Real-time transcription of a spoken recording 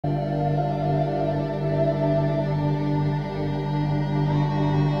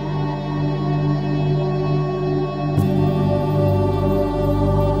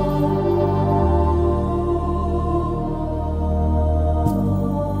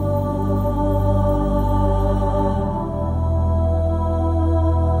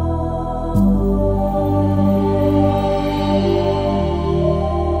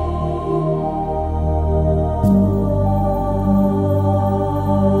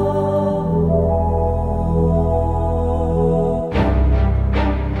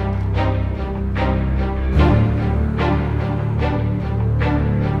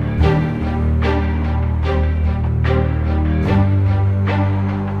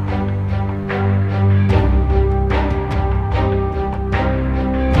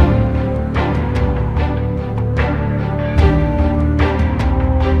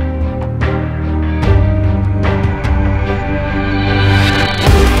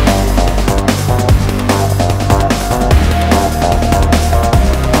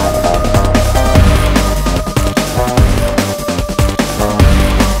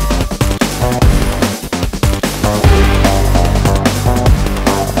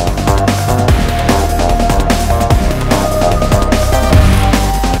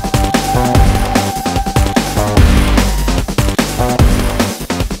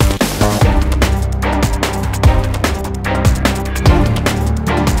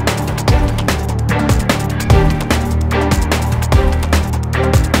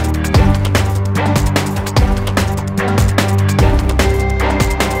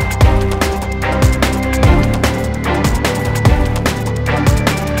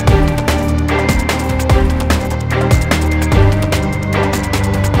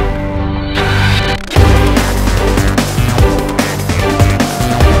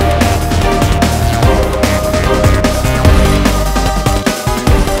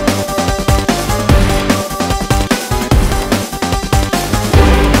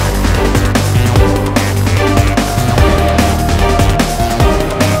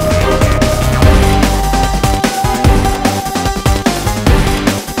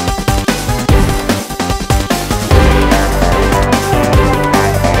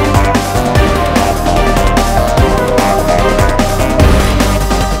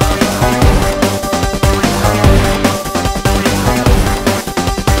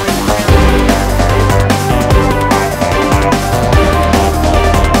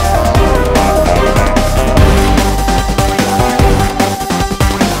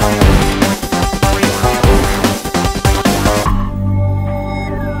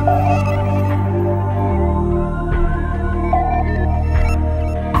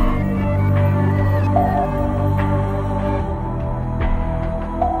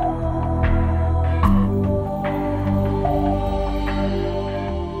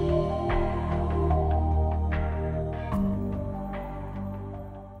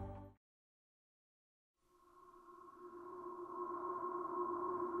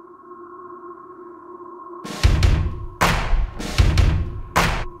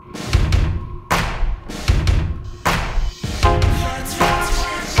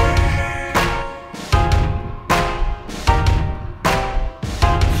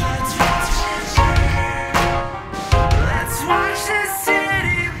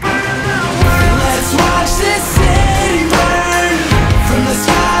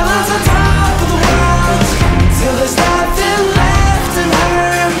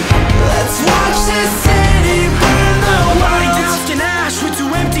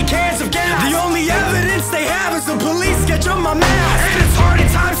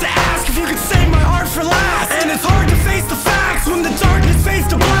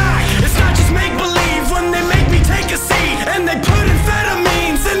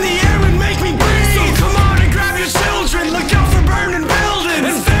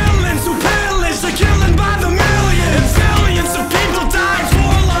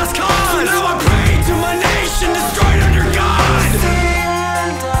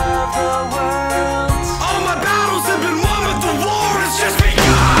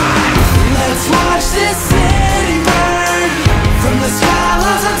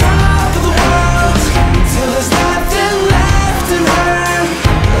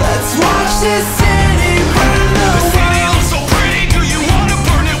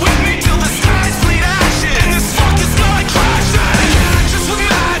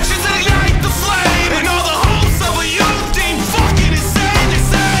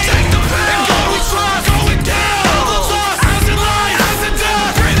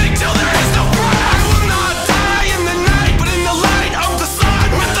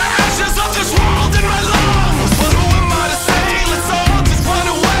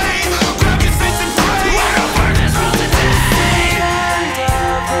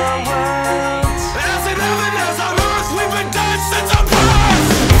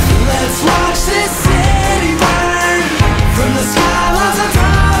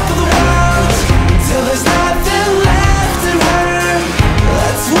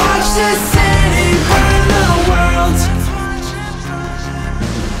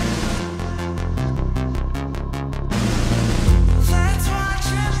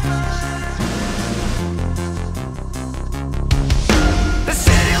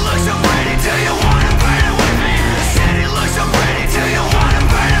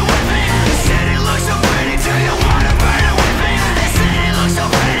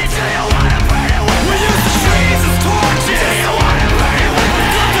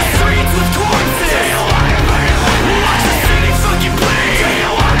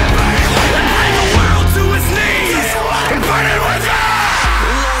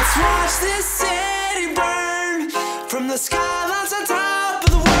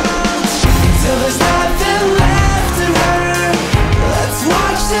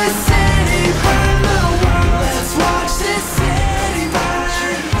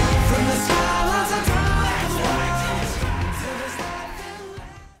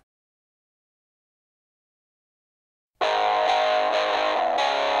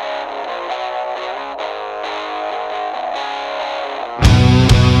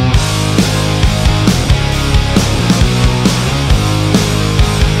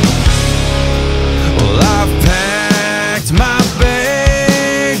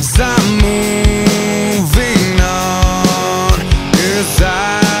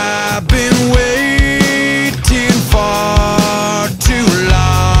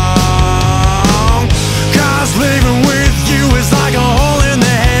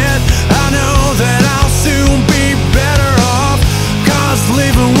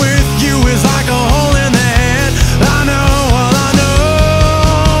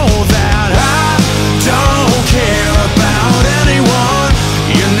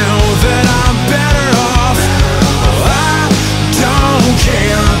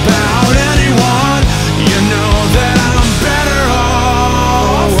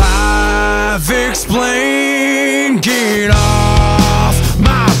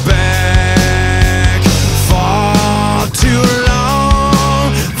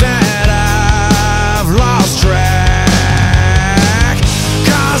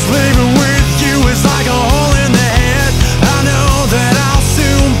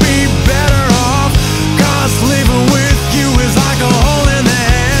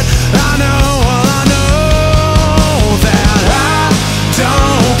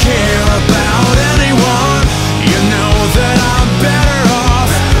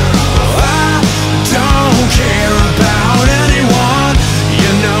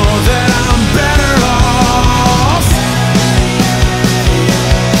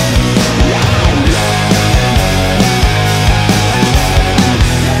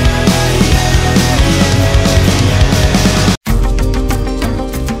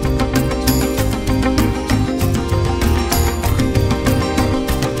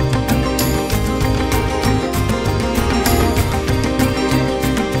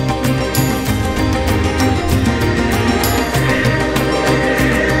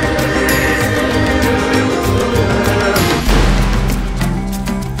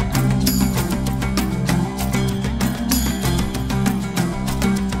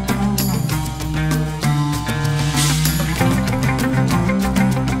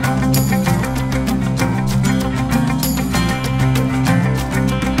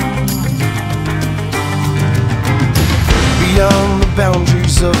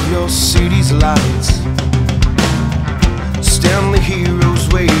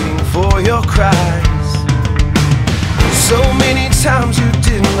times you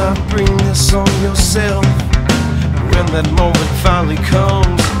did not bring this on yourself. When that moment finally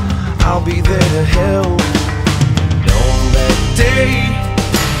comes, I'll be there to help. And on that day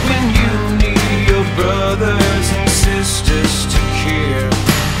when you need your brothers and sisters to care,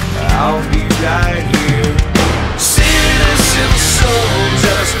 I'll be right here. Citizen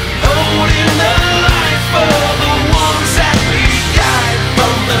soldiers holding the light for the ones that we guide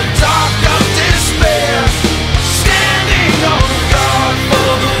from the dark of despair. Standing on guard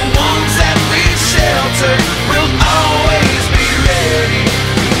for the ones that we shelter. We'll always be ready,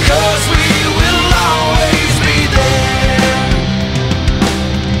 'cause we will always be there.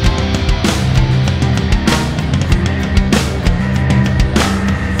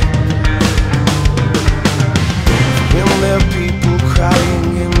 When there are people crying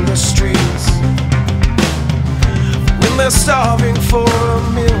in the streets, when they're starving for a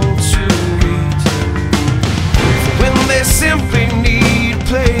meal to eat, when they simply need a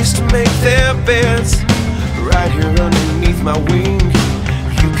place to make their beds, right here underneath my wing,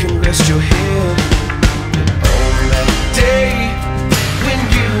 you can rest your head. And on that day when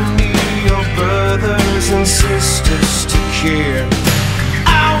you need your brothers and sisters to care,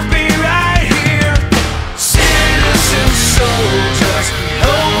 I'll be right here. Citizen soldiers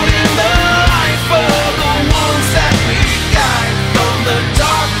holding the light for the ones that we guide from the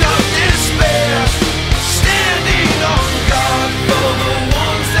dark of despair. Standing on guard for the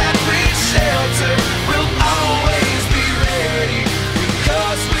ones that we shelter. We'll always be ready,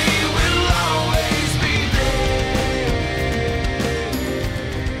 because we will always be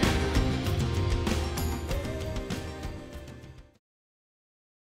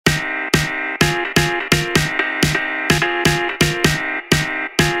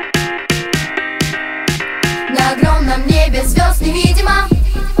На огромном небе звезд невидимо.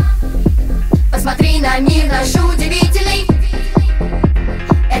 Посмотри на мир наш удивительный.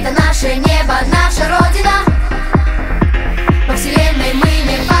 Это наше небо, наша родина. По вселенной мы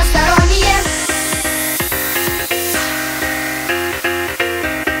не посторонние.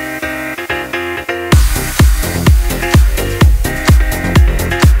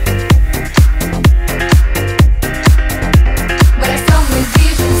 Мы растем, мы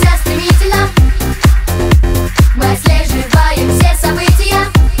движемся стремительно. Мы отслеживаем все события.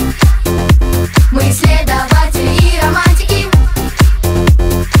 Мы исследователи и романтики.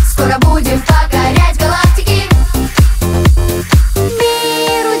 Скоро будем покорять галактики.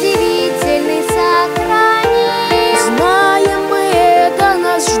 Мир удивительный сохраним. Знаем мы, это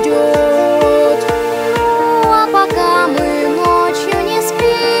нас ждет. Ну а пока мы ночью не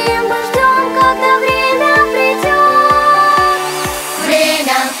спим, мы ждем, когда время придет.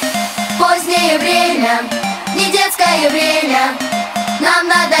 Время, позднее время, не детское время. Нам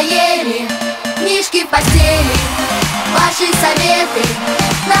надоели книжки в постели, ваши советы.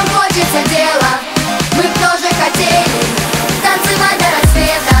 Нам хочется дела, мы б тоже хотели танцевать до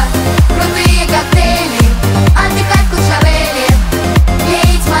рассвета, крутые коктейли, отдыхать в Куршавеле,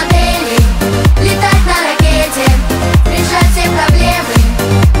 клеить модели, летать на ракете, решать все проблемы.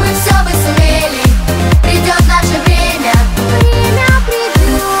 Мы все бы сумели, придет наше время. Время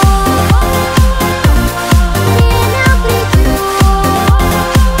придет, время придет,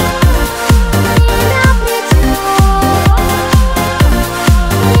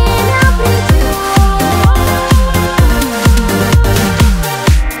 время придет,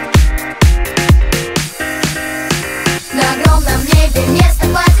 на огромном небе место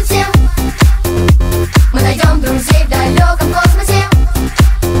хватит всем. Мы найдем друзей в далеком космосе.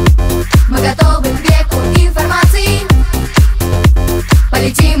 Мы готовы к веку информации.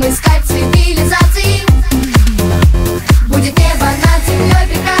 Полетим искать цивилизации. Будет небо над землей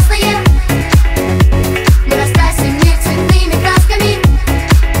прекрасное. Мы раскрасим мир цветными красками.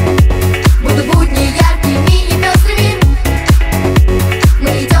 Будут будни яркими и пестрыми. Мы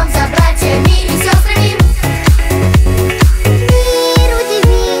идем за братьями и сестрами. Мир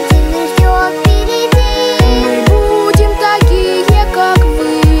удивительный ждет впереди. Мы будем такие, как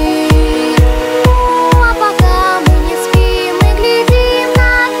вы. Ну а пока мы не спим, мы глядим на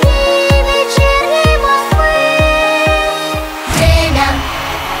огни вечерней Москвы. Время,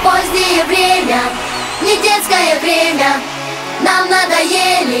 позднее время, не детское время. Нам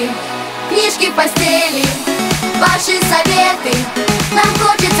надоели книжки в постели, ваши советы. Нам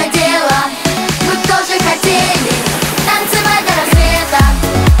хочется дела, мы б тоже хотели танцевать до рассвета,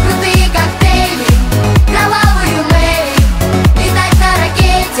 крутые коктейли, кровавую Мэри, летать на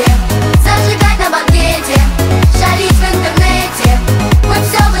ракете, зажигать на банкете, шарить в интернете. Мы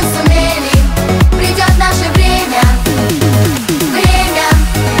все бы сумели, придет наше время. Время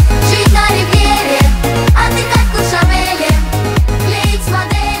жить на ривьере, отдыхать в Куршавеле,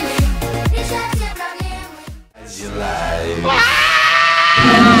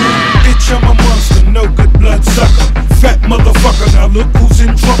 look who's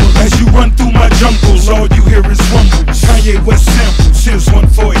in trouble. As you run through my jungles, all you hear is rumbles. Kanye West samples, here's one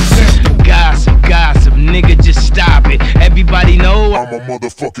for example. Gossip, nigga, just stop it. Everybody know I'm a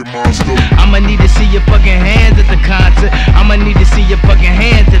motherfucking monster. I'ma need to see your fucking hands at the concert. I'ma need to see your fucking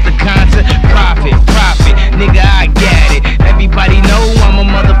hands at the concert. Profit, nigga, I got it. Everybody know I'm a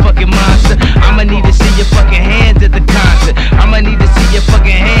motherfucking monster. I'ma need to see your fucking hands at the concert. I'ma need to see your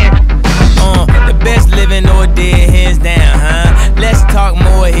fucking hand. The best living or dead, hands down, huh? Let's talk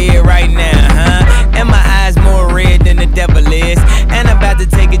more here right now, huh? And my eyes more red than the devil is. And I'm about to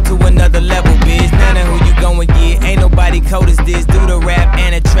take it to another level, bitch. None of who you going get, ain't nobody cold as this. Do the rap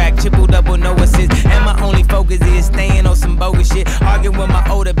and a track, triple double, no assist. And my only focus is staying on some bogus shit. Arguing with my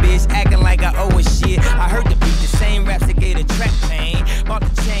older bitch, acting like I owe a shit. I heard the beat, the same raps that gave the track pain. Bought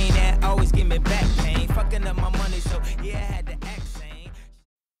the chain that always give me back pain. Fucking up my money, so yeah, I had to act sane.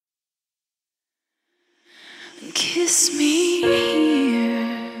 Kiss me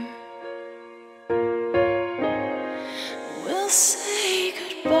here. We'll say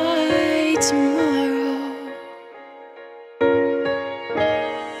goodbye tomorrow.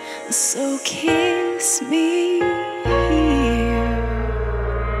 So kiss me here.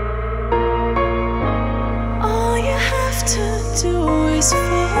 All you have to do is fall.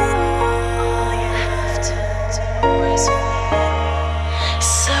 All you have to do is fall.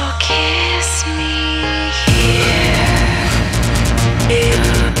 So kiss me here.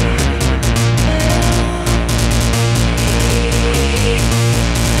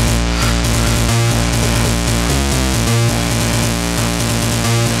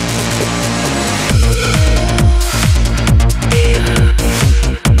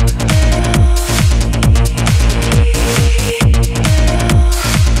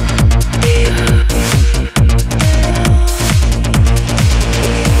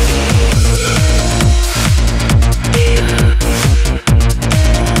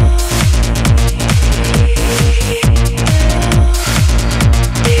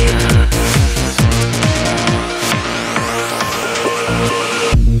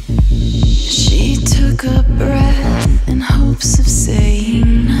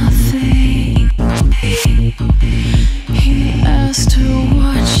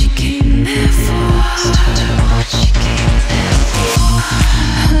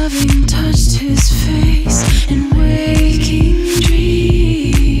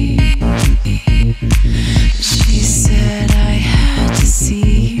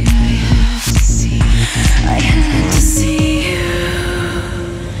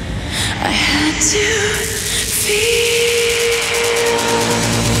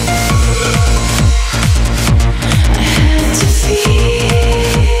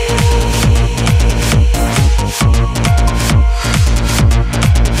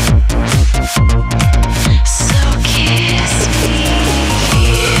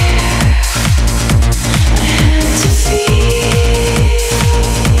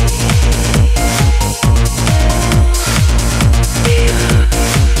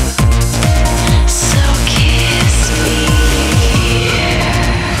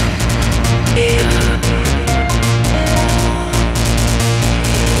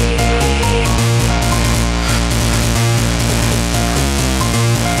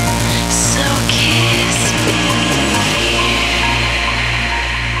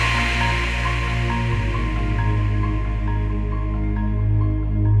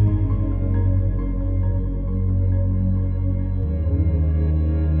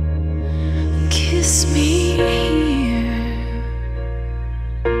 Kiss me here.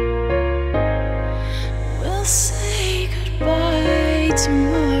 We'll say goodbye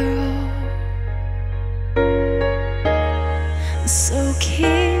tomorrow. So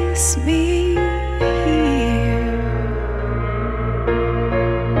kiss me here.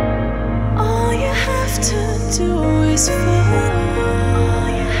 All you have to do is fall. All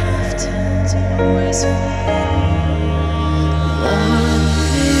you have to do is fall. Love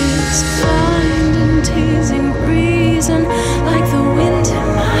is blind and teasing reason, like the wind in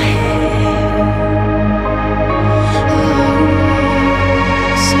my hair. Oh,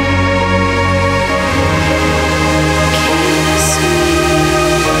 so kiss me.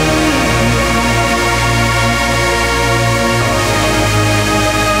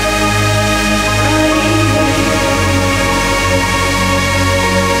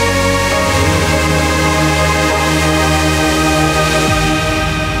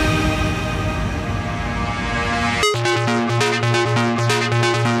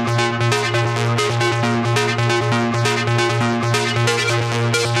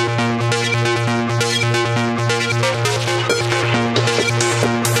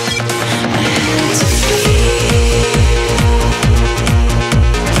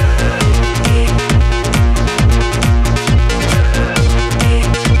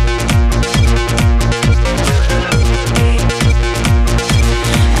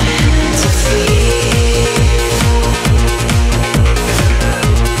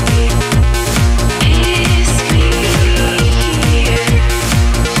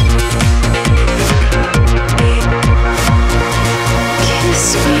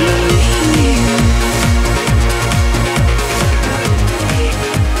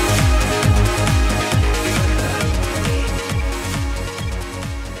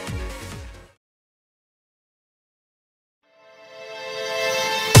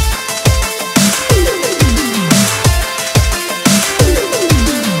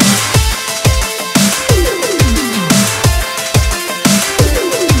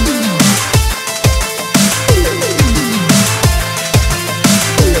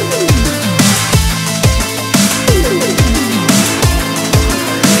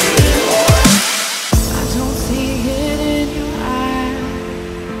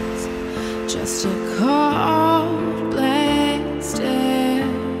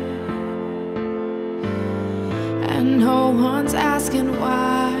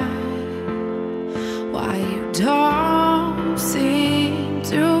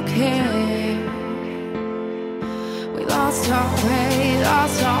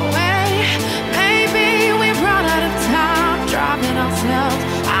 lost our way. Maybe we've run out of time, driving ourselves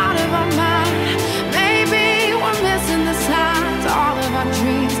out of our mind. Maybe we're missing the signs, all of our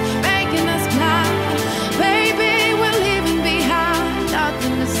dreams making us blind. Maybe we're leaving behind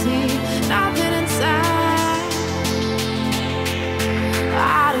nothing to see, nothing inside.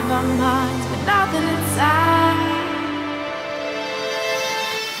 Out of our minds with nothing inside.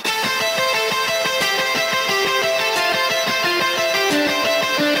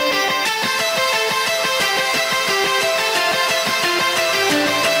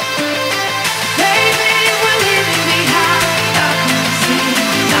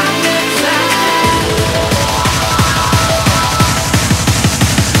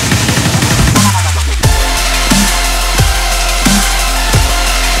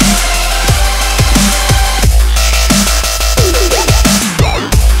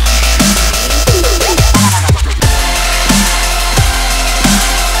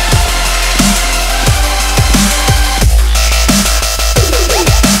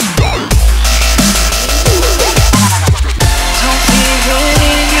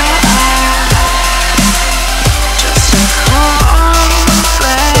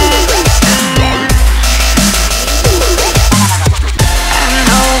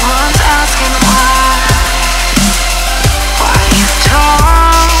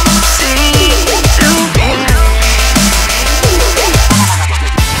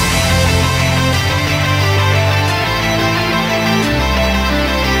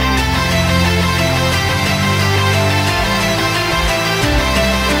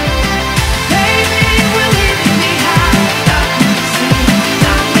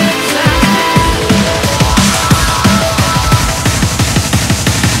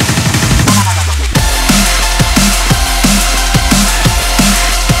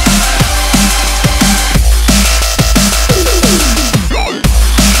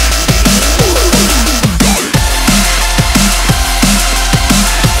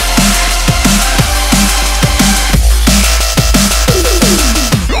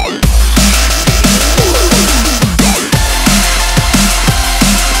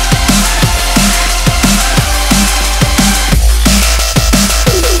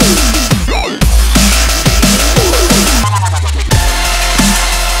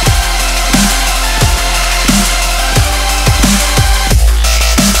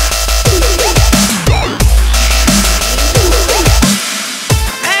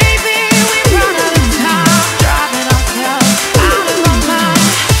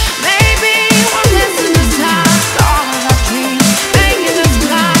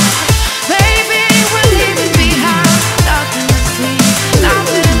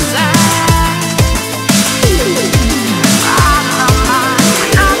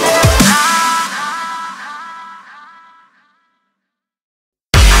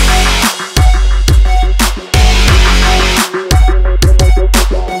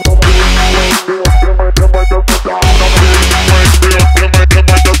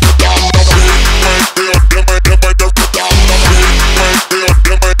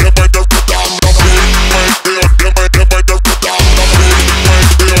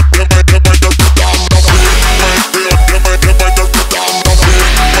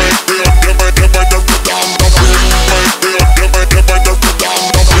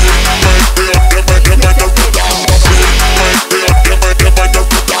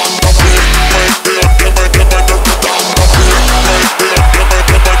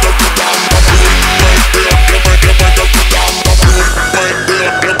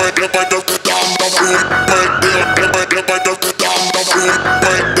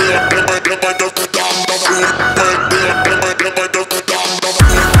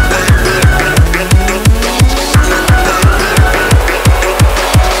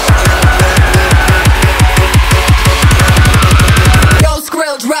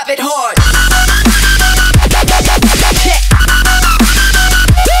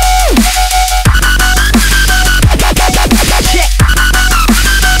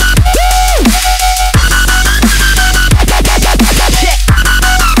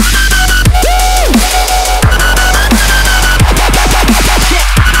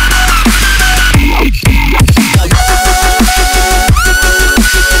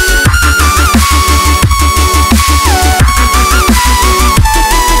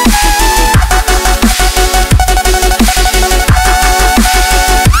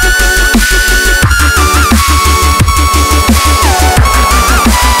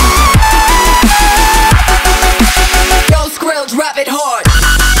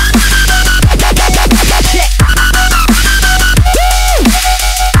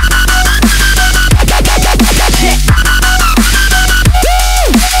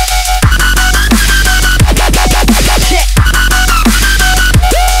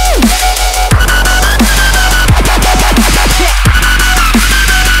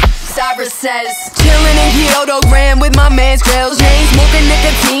 man's grill. Chain smoking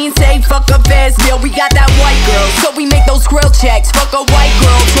nicotine, say fuck a fast meal. We got that white girl, so we make those grill checks. Fuck a white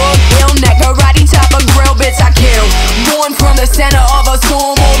girl, drug, ill neck, karate chop, a grill, bitch I kill. Born from the center of a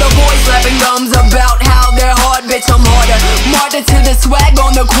storm, all the boys slapping gums about how they're hard, bitch I'm harder. Martyr to the swag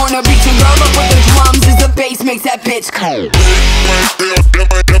on the corner, beat your girl up with the drums as the bass makes that bitch come.